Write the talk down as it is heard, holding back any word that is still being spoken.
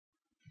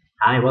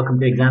Hi, welcome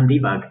to Exam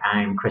Debug.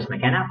 I'm Chris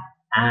McKenna,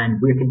 and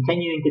we're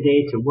continuing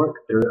today to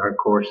work through our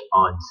course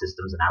on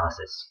systems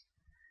analysis.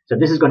 So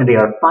this is going to be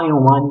our final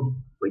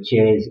one, which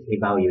is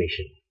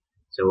evaluation.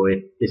 So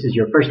if this is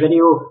your first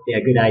video, it's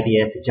a good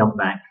idea to jump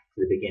back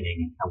to the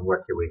beginning and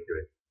work your way through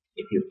it.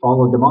 If you've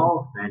followed them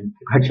all, then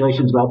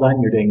congratulations, well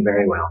done, you're doing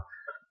very well.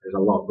 There's a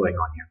lot going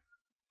on here.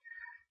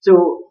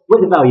 So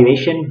with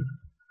evaluation,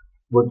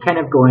 we're kind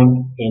of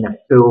going in a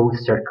full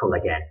circle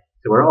again.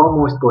 So we're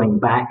almost going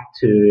back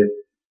to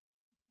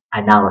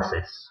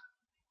analysis,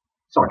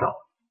 sort of.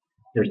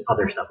 There's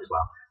other stuff as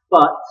well.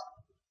 But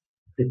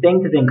the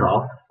thing to think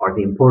of, or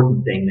the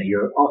important thing that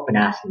you're often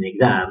asked in the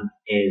exam,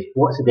 is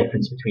what's the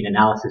difference between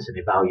analysis and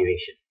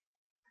evaluation?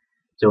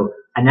 So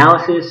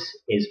analysis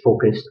is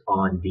focused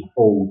on the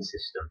old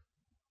system,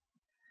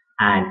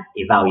 and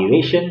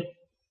evaluation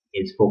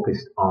is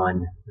focused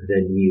on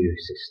the new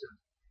system.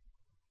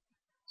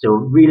 So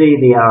really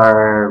they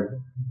are,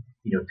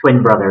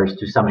 twin brothers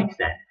to some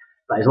extent.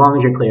 But as long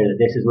as you're clear that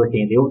this is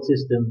looking at the old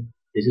system,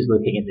 this is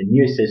looking at the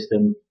new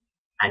system,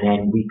 and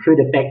then we could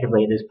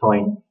effectively at this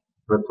point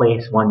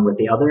replace one with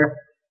the other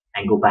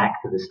and go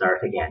back to the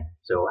start again.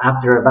 So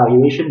after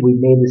evaluation, we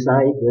may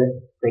decide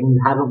that things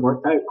haven't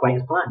worked out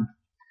quite as planned.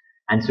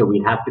 And so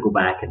we'd have to go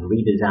back and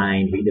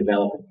redesign,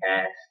 redevelop and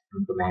test,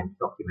 implement,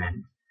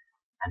 document,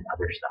 and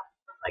other stuff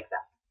like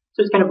that.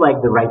 So it's kind of like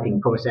the writing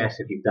process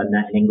if you've done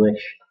that in English.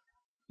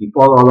 You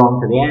follow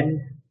along to the end,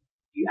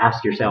 you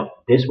ask yourself,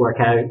 did this work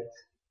out?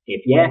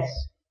 If yes,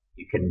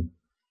 you can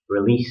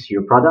release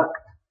your product,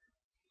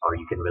 or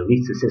you can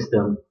release the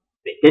system.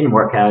 If it didn't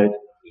work out,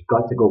 you've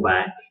got to go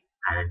back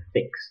and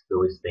fix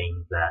those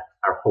things that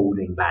are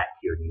holding back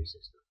your new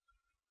system.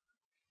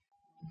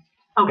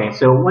 Okay,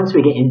 so once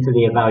we get into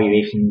the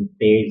evaluation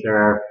phase, there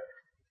are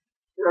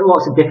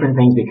lots of different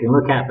things we can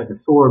look at, but the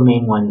four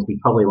main ones we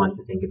probably want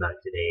to think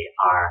about today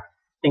are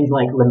things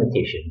like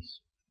limitations.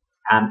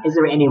 Is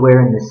there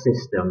anywhere in the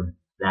system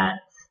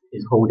that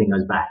is holding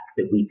us back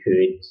that we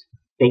could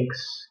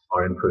fix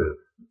or improve?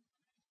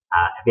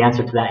 If the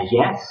answer to that is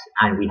yes,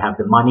 and we have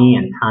the money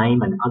and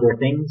time and other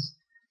things,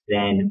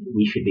 then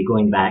we should be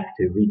going back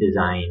to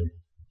redesign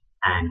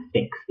and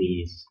fix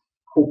these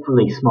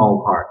hopefully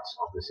small parts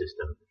of the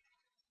system.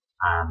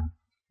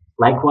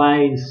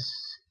 Likewise,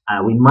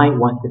 we might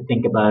want to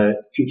think about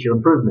future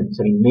improvements.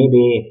 I mean,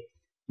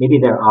 maybe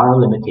there are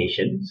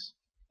limitations,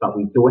 but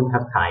we don't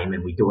have time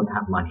and we don't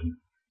have money.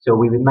 So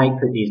we might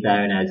put these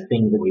down as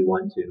things that we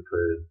want to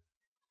improve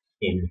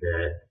in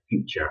the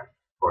future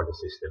for the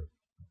system.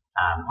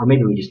 Or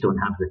maybe we just don't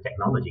have the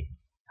technology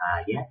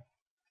yet,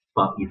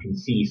 but you can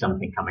see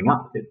something coming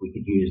up that we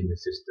could use in the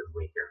system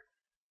later,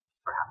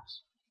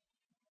 perhaps.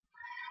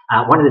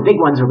 One of the big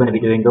ones we're going to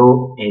be doing,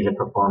 though, is a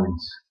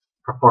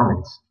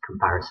performance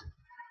comparison.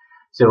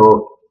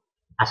 So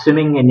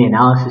assuming in the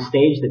analysis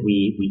stage that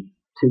we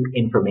took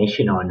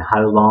information on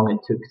how long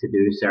it took to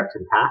do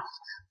certain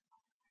tasks,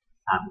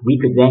 we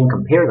could then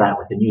compare that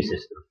with the new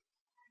system.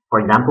 For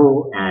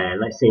example,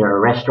 let's say our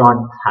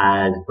restaurant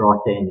has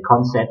brought in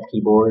concept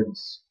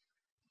keyboards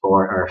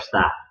for our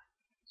staff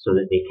so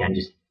that they can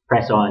just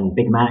press on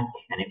Big Mac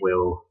and it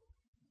will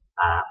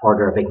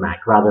order a Big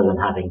Mac rather than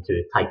having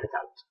to type it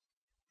out.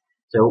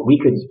 So we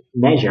could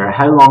measure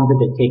how long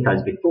did it take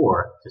us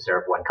before to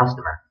serve one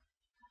customer,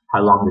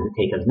 how long does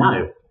it take us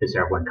now to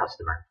serve one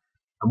customer,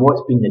 and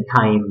what's been the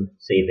time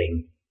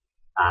saving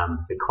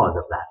because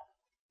of that.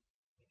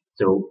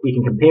 So we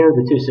can compare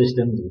the two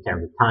systems in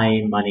terms of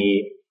time,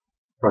 money,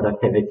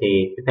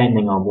 productivity,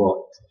 depending on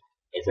what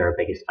is our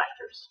biggest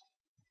factors.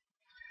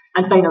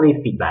 And finally,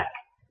 feedback.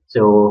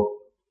 So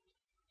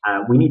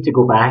we need to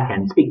go back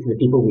and speak to the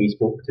people we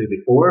spoke to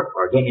before,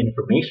 or get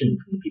information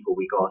from the people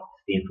we got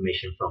the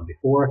information from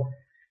before,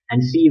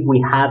 and see if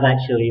we have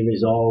actually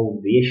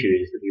resolved the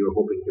issues that we were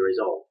hoping to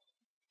resolve.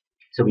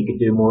 So we could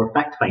do more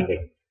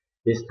fact-finding,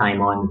 this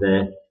time on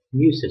the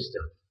new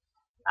system.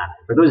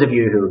 For those of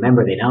you who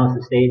remember the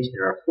analysis stage,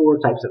 there are four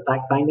types of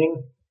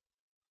fact-finding,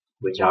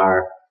 which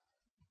are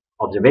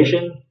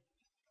observation,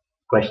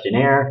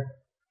 questionnaire,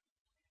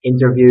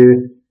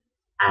 interview,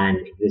 and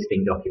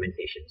existing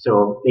documentation.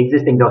 So the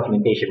existing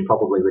documentation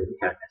probably wouldn't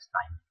count this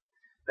time.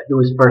 But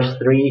those first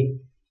three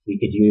we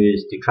could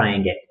use to try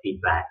and get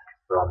feedback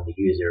from the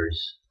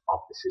users of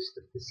the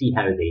system to see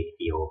how they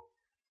feel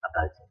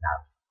about it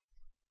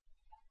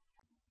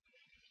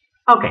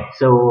now. Okay,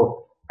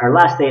 so our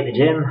last day at the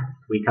gym,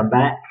 we come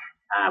back,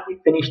 we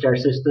finished our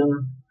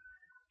system,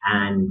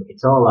 and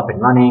it's all up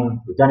and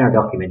running. We've done our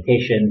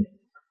documentation.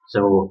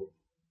 So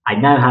I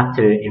now have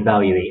to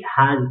evaluate,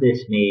 has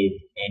this made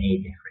any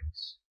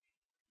difference?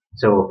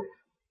 So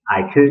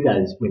I could,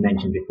 as we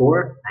mentioned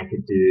before, I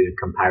could do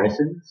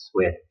comparisons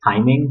with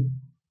timing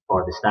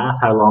for the staff.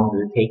 How long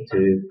does it take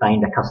to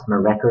find a customer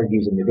record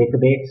using the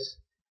database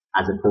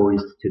as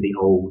opposed to the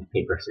old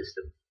paper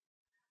system?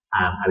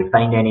 I would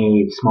find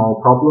any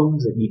small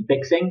problems that need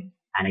fixing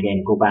and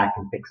again go back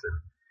and fix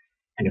them.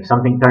 And if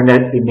something turned out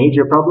to be a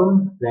major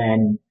problem,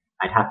 then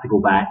I'd have to go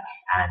back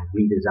and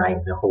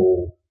redesign the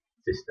whole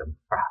system,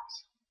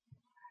 perhaps.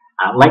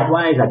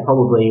 Likewise, I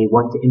probably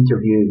want to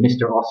interview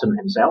Mr. Awesome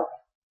himself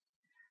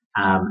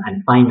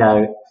and find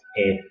out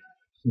if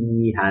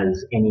he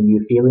has any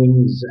new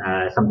feelings,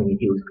 something he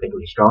feels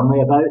particularly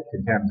strongly about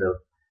in terms of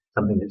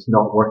something that's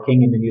not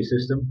working in the new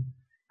system.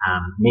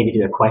 Maybe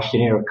do a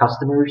questionnaire of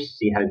customers,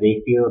 see how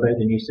they feel about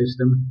the new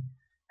system,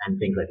 and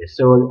things like this.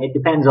 So it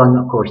depends on,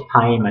 of course,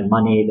 time and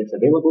money that's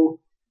available,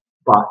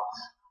 but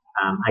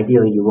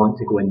ideally you want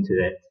to go into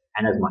it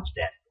in as much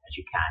depth as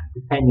you can,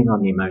 depending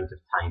on the amount of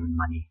time and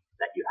money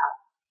that you have.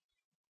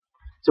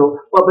 So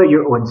what about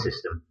your own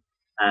system?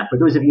 For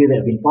those of you that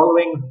have been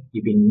following,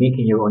 you've been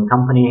making your own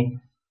company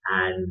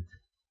and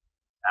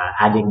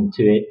adding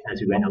to it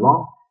as we went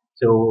along.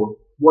 So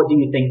what do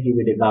you think you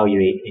would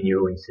evaluate in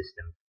your own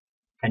system?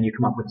 Can you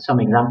come up with some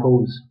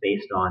examples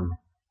based on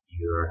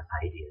your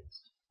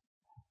ideas?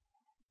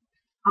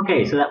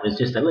 Okay, so that was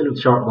just a little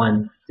short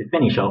one to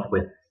finish off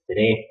with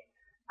today.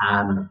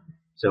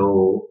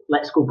 So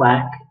let's go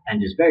back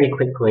and just very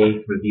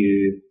quickly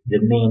review the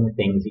main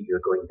things that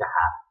you're going to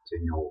have to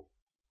know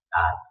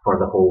for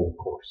the whole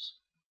course.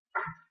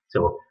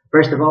 So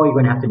first of all, you're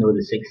going to have to know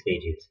the 6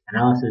 stages: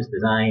 analysis,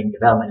 design,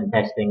 development and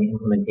testing,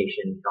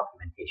 implementation,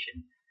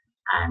 documentation,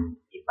 and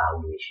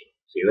evaluation.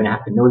 So you're going to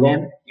have to know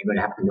them. You're going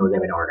to have to know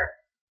them in order.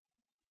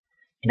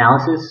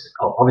 Analysis,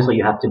 obviously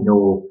you have to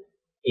know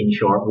in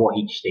short what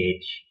each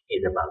stage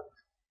is about.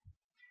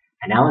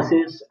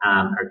 Analysis,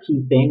 our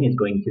key thing is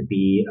going to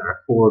be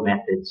our 4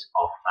 methods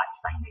of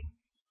fact-finding.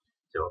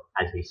 So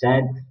as we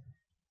said,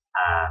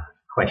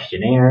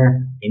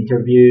 questionnaire,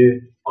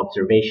 interview,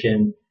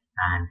 observation,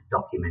 and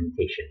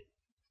documentation.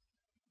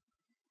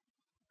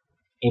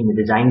 In the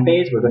design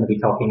phase, we're going to be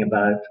talking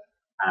about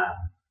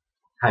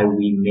how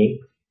we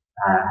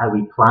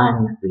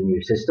plan the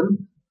new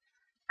system,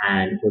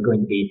 and we're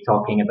going to be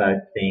talking about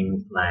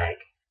things like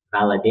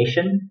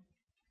validation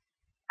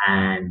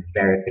and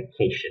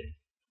verification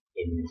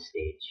in this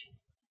stage.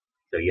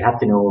 So you have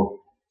to know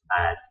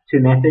 2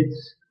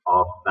 methods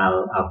of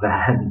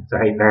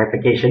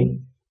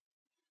verification,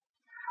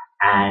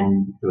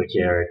 and which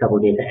are double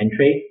data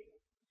entry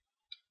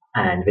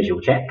and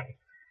visual check.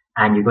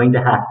 And you're going to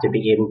have to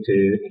be able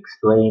to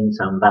explain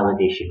some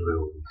validation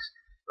rules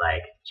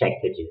like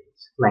check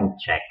digits, length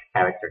check,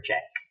 character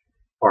check,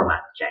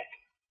 format check.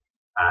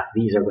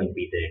 These are going to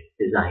be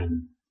the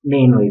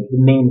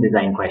main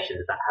design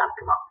questions that have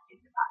come up in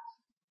the past.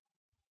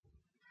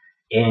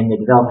 In the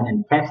development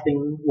and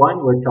testing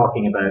one, we're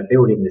talking about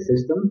building the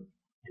system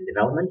in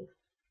development,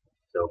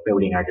 so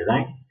building our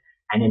design.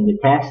 And in the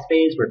test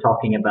phase, we're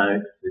talking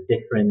about the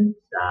different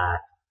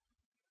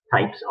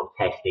types of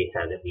test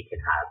data that we can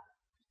have,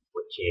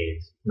 which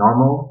is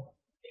normal,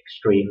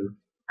 extreme,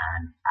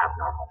 and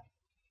abnormal.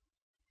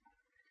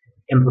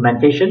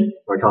 Implementation,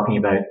 we're talking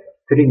about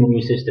putting the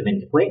new system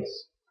into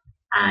place,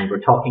 and we're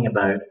talking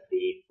about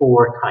the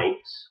 4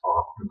 types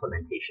of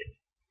implementation.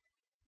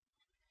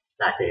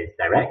 That is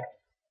direct,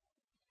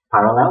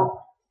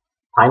 parallel,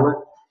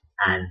 pilot,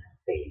 and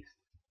phased.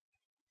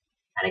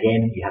 And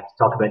again, you have to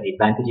talk about the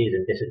advantages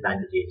and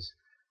disadvantages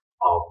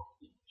of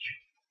each.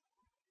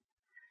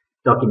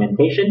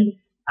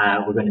 Documentation,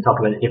 we're going to talk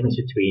about the difference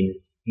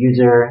between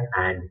user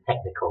and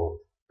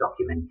technical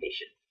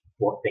documentation.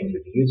 What things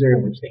would be user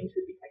and which things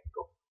would be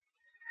technical.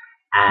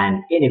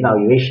 And in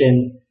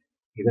evaluation,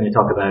 you're going to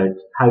talk about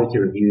how to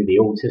review the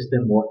old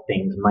system, what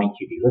things might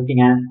you be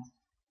looking at,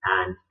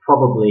 and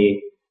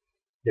probably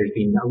there's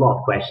been a lot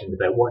of questions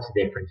about what's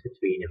the difference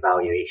between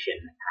evaluation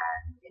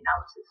and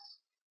analysis,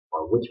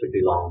 or which would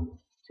belong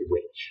to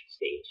which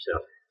stage.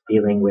 So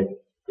dealing with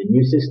the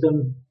new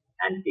system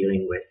and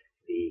dealing with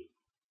the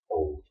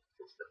old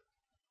system.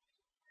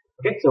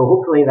 Okay, so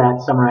hopefully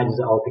that summarizes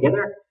it all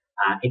together.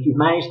 If you've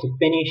managed to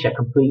finish a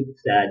complete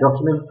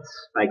document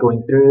by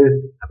going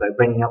through about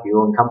bringing up your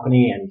own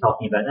company and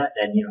talking about that,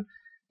 then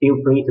feel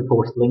free to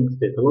post links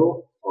to it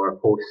below or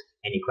post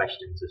any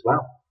questions as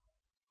well.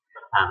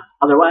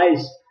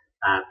 Otherwise,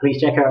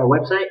 please check out our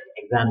website,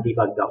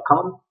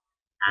 examdebug.com,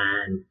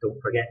 and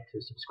don't forget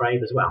to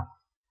subscribe as well.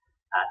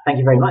 Thank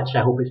you very much.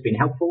 I hope it's been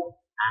helpful,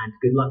 and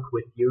good luck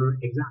with your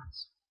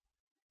exams.